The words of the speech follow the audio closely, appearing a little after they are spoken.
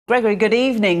Gregory, good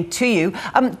evening to you.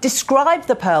 Describe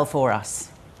the pearl for us.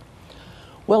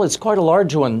 Well, it's quite a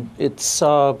large one. It's,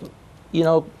 you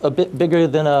know, a bit bigger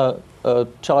than a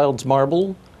child's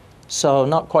marble, so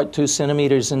not quite 2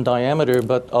 centimeters in diameter,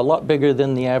 but a lot bigger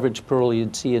than the average pearl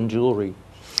you'd see in jewelry.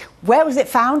 Where was it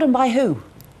found and by who?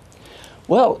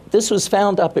 Well, this was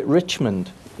found up at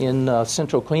Richmond in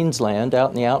central Queensland, out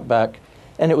in the outback,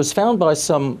 and it was found by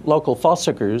some local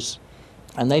fossilers,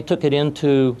 and they took it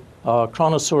into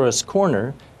Cretaceous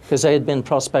Corner because they had been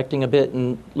prospecting a bit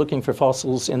and looking for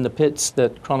fossils in the pits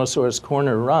that Cretaceous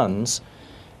Corner runs.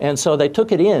 And so they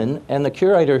took it in, and the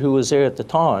curator who was there at the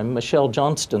time, Michelle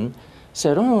Johnston,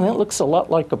 said, "Oh, that looks a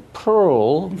lot like a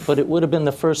pearl, but it would have been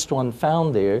the first one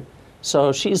found there."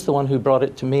 So she's the one who brought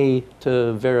it to me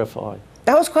to verify.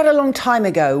 That was quite a long time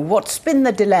ago. What's been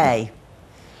the delay?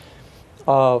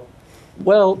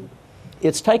 Well,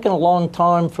 it's taken a long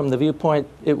time from the viewpoint.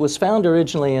 It was found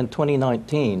originally in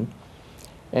 2019,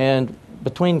 and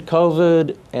between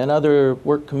COVID and other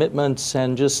work commitments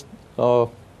and just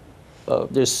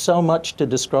there's so much to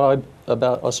describe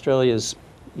about Australia's,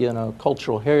 you know,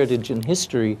 cultural heritage and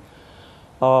history.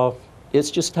 It's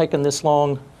just taken this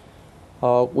long.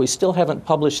 We still haven't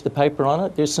published the paper on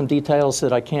it. There's some details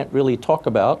that I can't really talk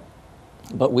about,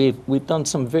 but we've done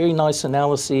some very nice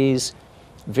analyses,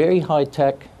 very high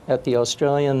tech at the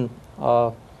Australian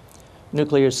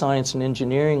Nuclear Science and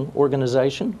Engineering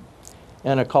Organization,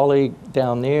 and a colleague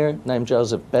down there named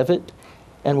Joseph Bevitt,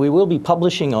 and we will be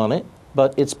publishing on it,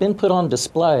 but it's been put on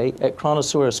display at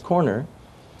Cretaceous Corner,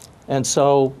 and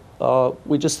so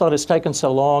we just thought it's taken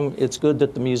so long, it's good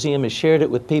that the museum has shared it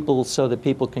with people so that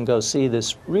people can go see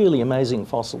this really amazing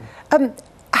fossil.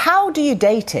 How do you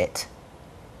date it?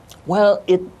 Well,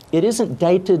 it isn't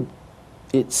dated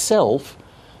itself,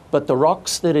 but the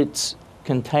rocks that it's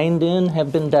contained in have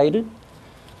been dated.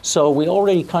 So we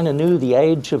already kind of knew the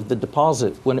age of the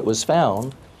deposit when it was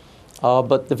found,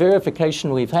 but the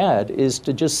verification we've had is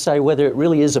to just say whether it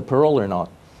really is a pearl or not,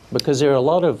 because there are a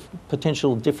lot of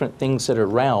potential different things that are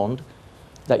round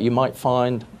that you might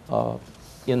find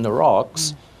in the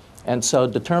rocks. And so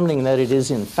determining that it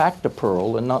is in fact a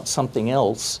pearl and not something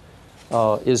else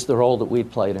is the role that we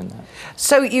played in that.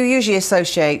 So you usually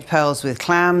associate pearls with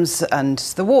clams and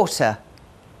the water.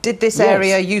 Did this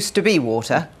area used to be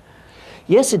water?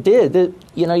 Yes, it did.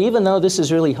 You know, even though this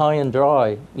is really high and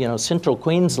dry, you know, central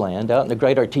Queensland, out in the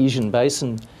Great Artesian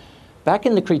Basin, back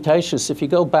in the Cretaceous, if you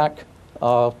go back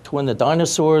to when the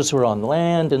dinosaurs were on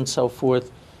land and so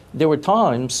forth, there were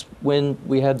times when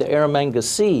we had the Eromanga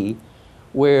Sea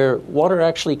where water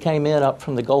actually came in up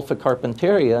from the Gulf of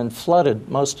Carpentaria and flooded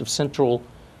most of central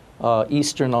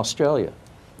eastern Australia.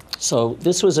 So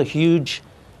this was a huge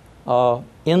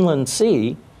inland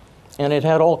sea, and it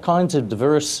had all kinds of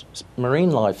diverse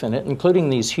marine life in it, including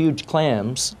these huge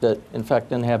clams that in fact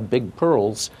then have big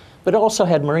pearls, but it also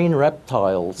had marine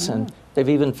reptiles, and they've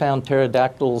even found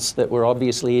pterodactyls that were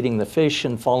obviously eating the fish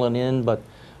and fallen in, but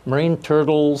marine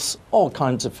turtles, all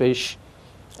kinds of fish.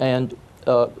 And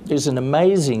there's an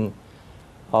amazing,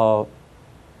 you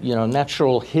know,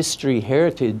 natural history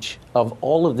heritage of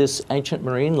all of this ancient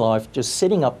marine life just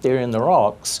sitting up there in the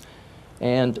rocks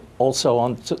and also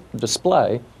on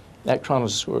display at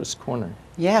Cretaceous Corner.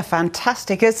 Yeah,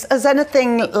 fantastic. Has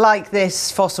anything like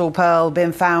this fossil pearl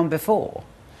been found before?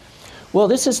 Well,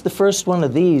 this is the first one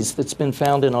of these that's been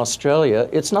found in Australia.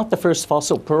 It's not the first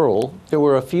fossil pearl. There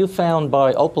were a few found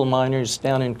by opal miners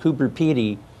down in Coober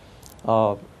Pedy,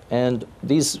 and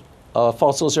these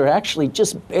fossils are actually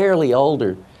just barely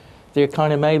older. They're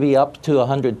kind of maybe up to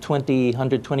 120,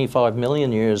 125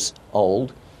 million years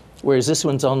old, whereas this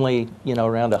one's only, you know,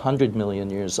 around 100 million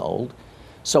years old.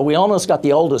 So we almost got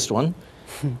the oldest one.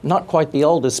 Not quite the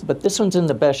oldest, but this one's in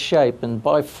the best shape and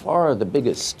by far the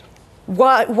biggest.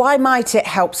 Why might it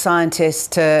help scientists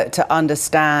to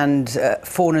understand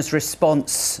fauna's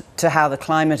response to how the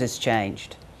climate has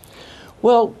changed?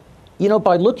 Well, you know,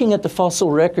 by looking at the fossil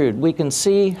record, we can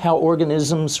see how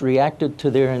organisms reacted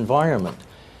to their environment.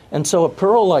 And so a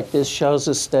pearl like this shows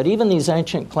us that even these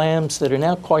ancient clams that are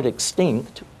now quite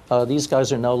extinct, these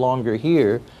guys are no longer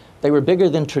here, they were bigger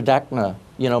than Tridacna,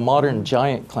 you know, modern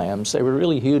giant clams. They were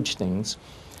really huge things.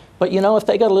 But you know, if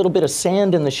they got a little bit of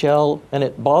sand in the shell and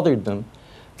it bothered them,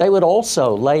 they would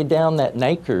also lay down that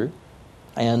nacre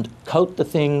and coat the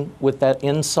thing with that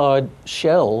inside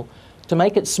shell to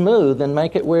make it smooth and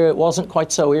make it where it wasn't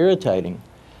quite so irritating.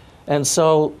 And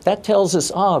so that tells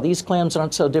us, these clams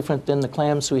aren't so different than the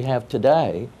clams we have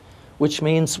today, which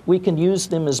means we can use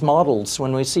them as models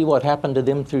when we see what happened to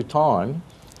them through time.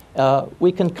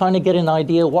 We can kind of get an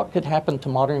idea what could happen to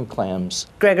modern clams.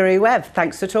 Gregory Webb,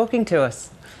 thanks for talking to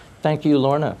us. Thank you,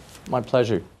 Lorna. My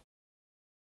pleasure.